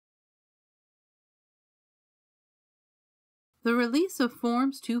The release of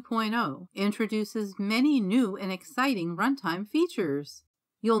Forms 2.0 introduces many new and exciting runtime features.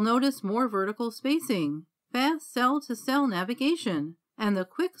 You'll notice more vertical spacing, fast cell-to-cell navigation, and the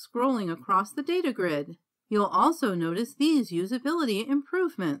quick scrolling across the data grid. You'll also notice these usability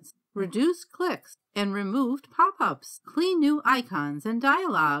improvements: reduced clicks and removed pop-ups, clean new icons and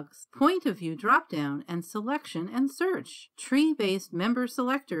dialogs, point-of-view dropdown and selection and search, tree-based member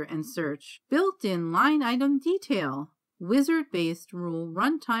selector and search, built-in line item detail, wizard-based rule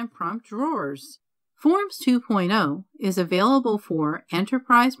runtime prompt drawers. Forms 2.0 is available for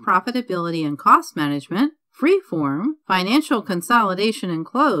enterprise profitability and cost management, freeform, financial consolidation and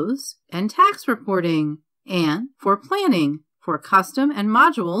close, and tax reporting, and for planning, for custom and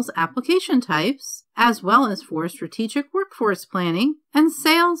modules application types, as well as for strategic workforce planning and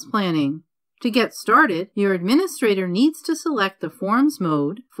sales planning. To get started, your administrator needs to select the Forms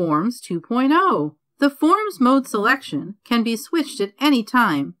mode, Forms 2.0. The Forms mode selection can be switched at any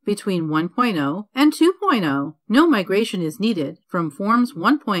time between 1.0 and 2.0. No migration is needed from Forms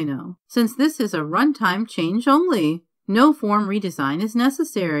 1.0, since this is a runtime change only. No form redesign is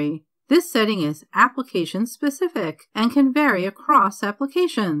necessary. This setting is application-specific and can vary across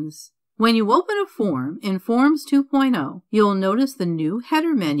applications. When you open a form in Forms 2.0, you'll notice the new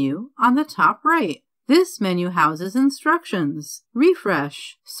header menu on the top right. This menu houses instructions,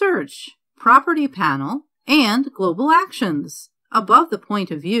 refresh, search, property panel, and global actions. Above the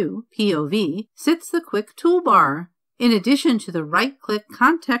point of view, POV, sits the quick toolbar. In addition to the right-click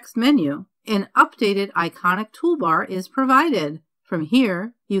context menu, an updated iconic toolbar is provided. From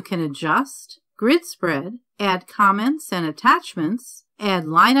here, you can adjust, grid spread, add comments and attachments, add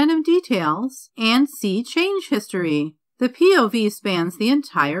line item details, and see change history. The POV spans the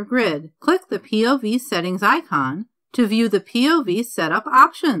entire grid. Click the POV settings icon to view the POV setup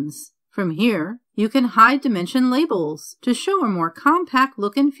options. From here, you can hide dimension labels to show a more compact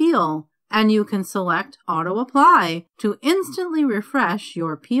look and feel, and you can select Auto Apply to instantly refresh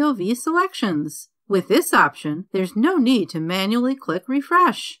your POV selections. With this option, there's no need to manually click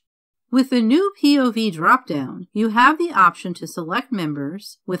Refresh. With the new POV dropdown, you have the option to select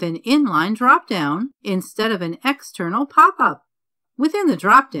members with an inline dropdown instead of an external pop-up. Within the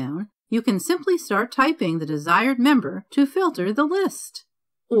dropdown, you can simply start typing the desired member to filter the list.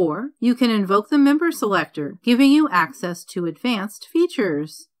 Or you can invoke the member selector, giving you access to advanced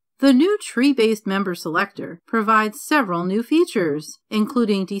features. The new tree-based member selector provides several new features,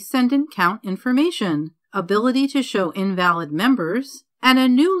 including descendant count information, ability to show invalid members, and a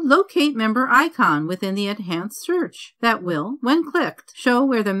new locate member icon within the enhanced search that will, when clicked, show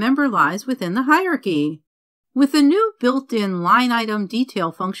where the member lies within the hierarchy. With the new built-in line item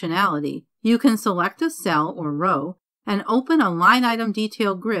detail functionality, you can select a cell or row and open a line item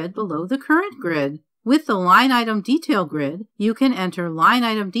detail grid below the current grid. With the line item detail grid, you can enter line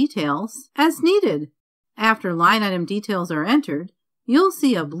item details as needed. After line item details are entered, you'll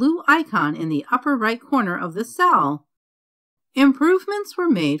see a blue icon in the upper right corner of the cell. Improvements were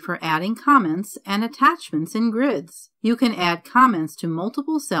made for adding comments and attachments in grids. You can add comments to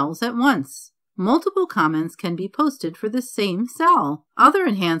multiple cells at once. Multiple comments can be posted for the same cell. Other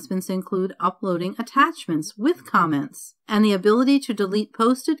enhancements include uploading attachments with comments and the ability to delete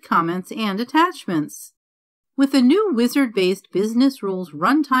posted comments and attachments. With the new wizard-based Business Rules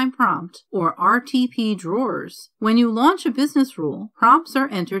Runtime Prompt, or RTP drawers, when you launch a business rule, prompts are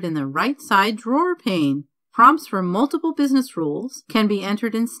entered in the right side drawer pane. Prompts for multiple business rules can be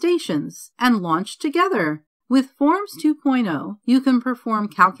entered in stations and launched together. With Forms 2.0, you can perform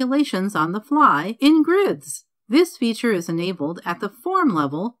calculations on the fly in grids. This feature is enabled at the form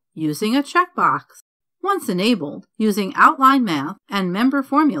level using a checkbox. Once enabled, using outline math and member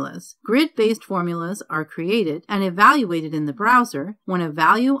formulas, grid-based formulas are created and evaluated in the browser when a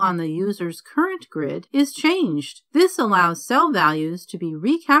value on the user's current grid is changed. This allows cell values to be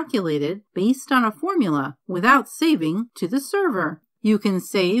recalculated based on a formula without saving to the server. You can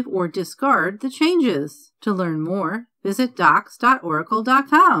save or discard the changes. To learn more, visit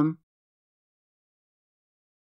docs.oracle.com.